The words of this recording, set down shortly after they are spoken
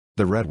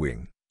The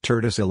redwing,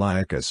 Turdus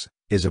iliacus,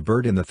 is a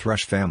bird in the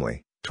thrush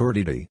family,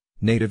 Turdidae,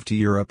 native to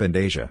Europe and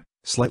Asia,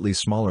 slightly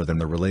smaller than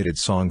the related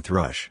song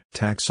thrush.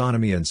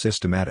 Taxonomy and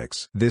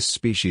systematics. This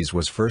species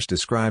was first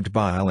described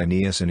by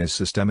Linnaeus in his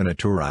Systema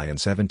Naturae in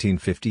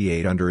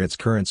 1758 under its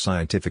current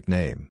scientific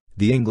name.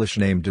 The English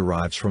name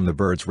derives from the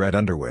bird's red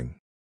underwing.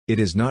 It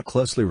is not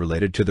closely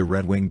related to the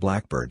red-winged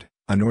blackbird,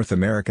 a North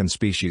American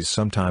species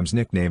sometimes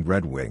nicknamed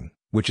redwing,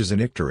 which is an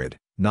illiterate,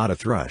 not a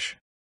thrush.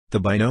 The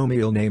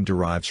binomial name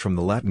derives from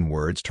the Latin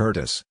words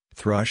turdus,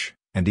 thrush,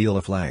 and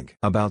illa flag.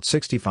 About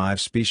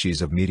 65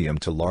 species of medium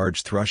to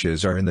large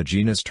thrushes are in the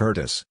genus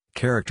Turdus,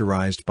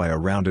 characterized by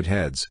rounded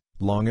heads,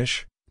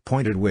 longish,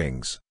 pointed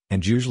wings,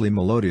 and usually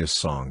melodious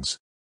songs.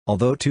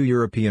 Although two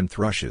European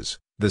thrushes,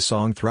 the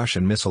song thrush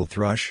and missile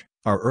thrush,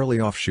 are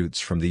early offshoots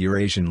from the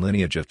Eurasian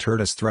lineage of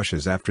Turdus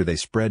thrushes after they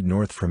spread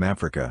north from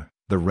Africa,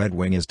 the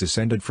redwing is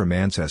descended from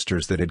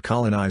ancestors that had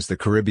colonized the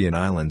Caribbean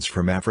islands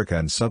from Africa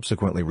and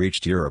subsequently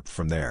reached Europe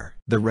from there.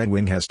 The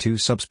redwing has two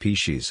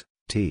subspecies,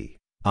 T.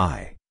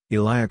 I.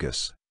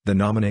 iliacus, the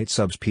nominate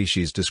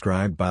subspecies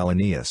described by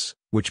Linnaeus,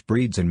 which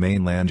breeds in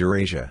mainland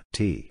Eurasia.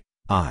 T.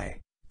 I.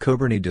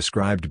 coburni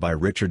described by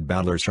Richard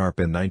Badler Sharp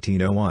in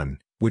 1901,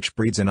 which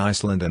breeds in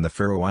Iceland and the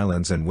Faroe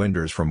Islands and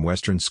winters from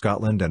western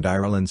Scotland and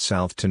Ireland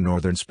south to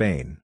northern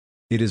Spain.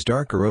 It is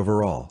darker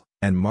overall,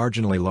 and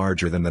marginally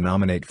larger than the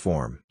nominate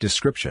form.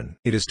 Description: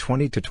 it is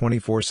 20 to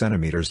 24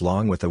 centimeters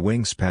long with a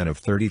wingspan of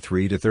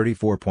 33 to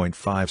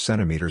 34.5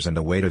 centimeters and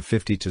a weight of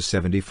 50 to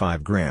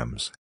 75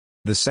 grams.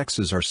 The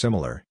sexes are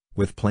similar,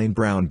 with plain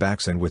brown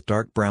backs and with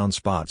dark brown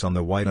spots on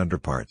the white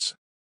underparts.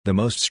 The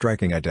most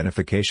striking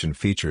identification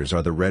features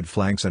are the red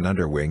flanks and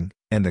underwing,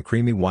 and the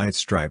creamy white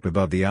stripe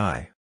above the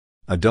eye.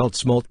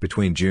 Adults molt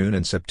between June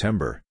and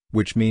September,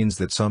 which means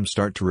that some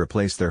start to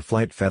replace their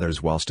flight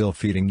feathers while still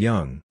feeding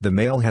young. The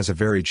male has a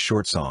varied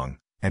short song,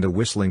 and a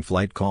whistling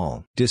flight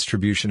call.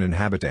 Distribution and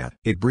habitat.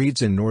 It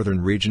breeds in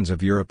northern regions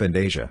of Europe and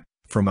Asia,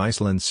 from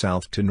Iceland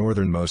south to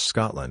northernmost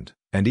Scotland,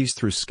 and east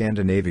through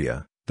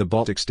Scandinavia, the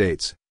Baltic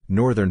states,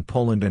 northern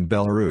Poland and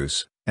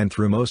Belarus, and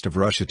through most of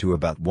Russia to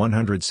about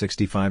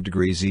 165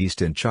 degrees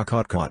east in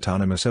Chukotka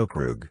Autonomous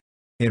Okrug.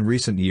 In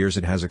recent years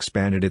it has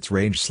expanded its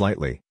range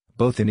slightly,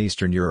 both in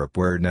eastern Europe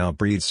where it now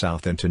breeds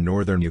south into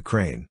northern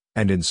Ukraine,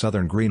 and in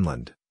southern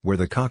Greenland, where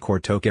the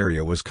Kokortok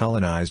area was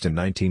colonized in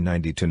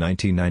 1990 to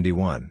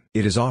 1991.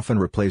 It is often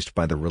replaced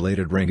by the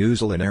related ring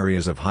ouzel in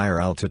areas of higher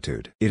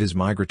altitude. It is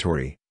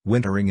migratory,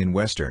 wintering in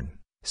western,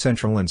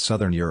 central and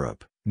southern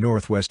Europe,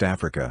 northwest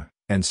Africa,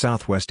 and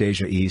southwest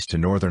Asia east to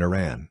northern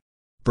Iran.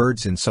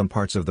 Birds in some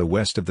parts of the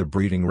west of the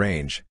breeding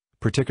range,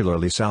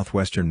 particularly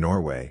southwestern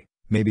Norway,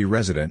 may be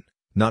resident,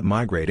 not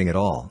migrating at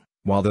all,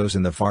 while those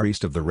in the far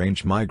east of the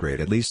range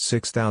migrate at least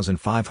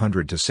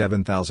 6,500 to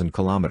 7,000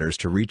 kilometers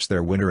to reach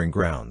their wintering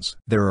grounds.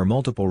 There are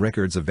multiple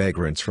records of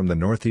vagrants from the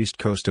northeast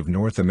coast of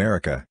North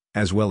America,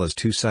 as well as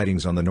two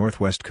sightings on the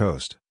northwest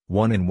coast,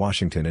 one in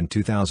Washington in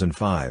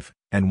 2005,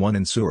 and one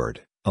in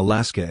Seward,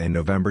 Alaska in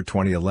November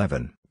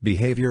 2011.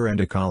 Behavior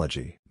and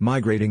ecology.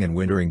 Migrating and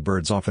wintering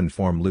birds often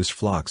form loose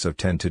flocks of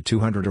 10 to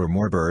 200 or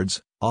more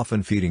birds,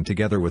 often feeding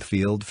together with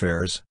field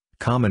fares,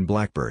 common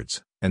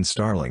blackbirds, and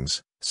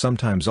starlings,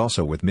 sometimes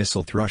also with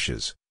missile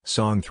thrushes,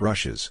 song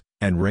thrushes,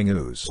 and ring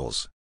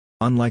ouzels.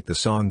 Unlike the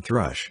song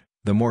thrush,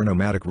 the more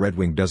nomadic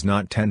redwing does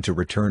not tend to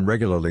return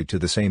regularly to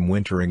the same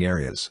wintering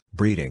areas.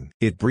 Breeding.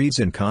 It breeds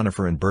in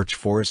conifer and birch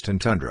forest and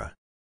tundra.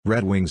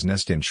 Redwings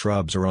nest in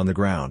shrubs or on the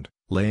ground,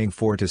 laying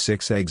 4 to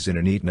 6 eggs in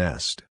a neat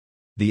nest.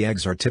 The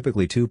eggs are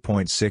typically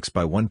 2.6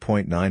 by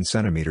 1.9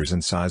 centimeters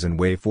in size and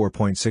weigh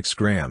 4.6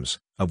 grams,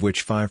 of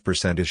which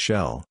 5% is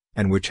shell,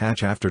 and which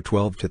hatch after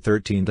 12 to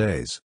 13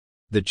 days.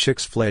 The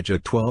chicks fledge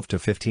at 12 to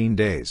 15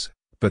 days,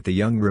 but the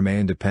young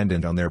remain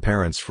dependent on their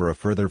parents for a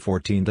further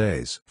 14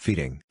 days.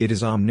 Feeding. It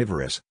is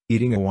omnivorous,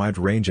 eating a wide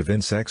range of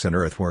insects and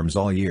earthworms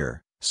all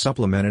year,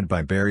 supplemented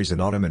by berries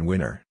in autumn and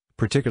winter,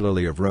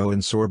 particularly of rowan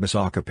Sorbus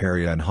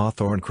acciparia and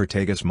hawthorn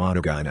Crataegus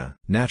monogyna.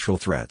 Natural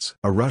threats.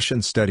 A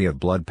Russian study of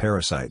blood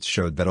parasites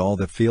showed that all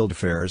the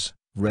fieldfares,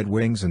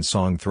 redwings and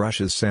song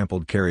thrushes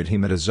sampled carried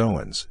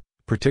hematozoans,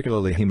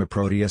 particularly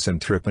Hemiproteus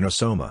and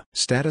Trypanosoma.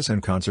 Status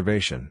and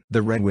conservation. The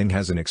redwing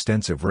has an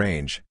extensive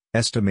range,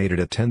 estimated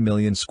at 10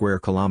 million square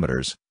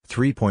kilometers,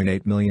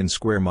 3.8 million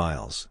square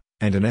miles,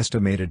 and an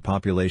estimated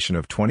population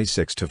of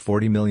 26 to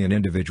 40 million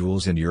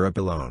individuals in Europe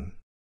alone.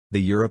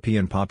 The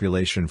European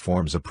population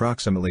forms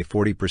approximately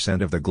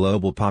 40% of the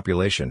global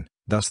population,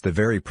 thus the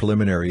very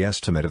preliminary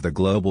estimate of the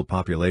global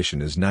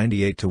population is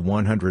 98 to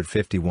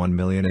 151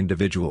 million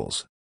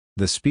individuals.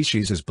 The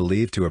species is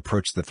believed to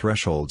approach the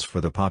thresholds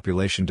for the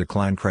population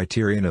decline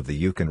criterion of the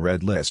Yukon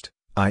Red List,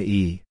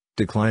 i.e.,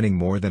 declining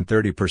more than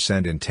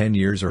 30% in 10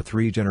 years or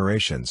 3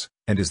 generations,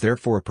 and is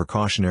therefore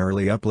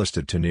precautionarily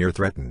uplisted to near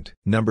threatened.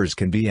 Numbers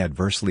can be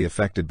adversely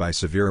affected by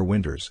severe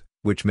winters,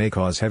 which may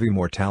cause heavy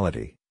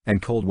mortality,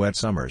 and cold wet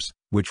summers,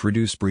 which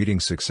reduce breeding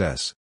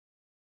success.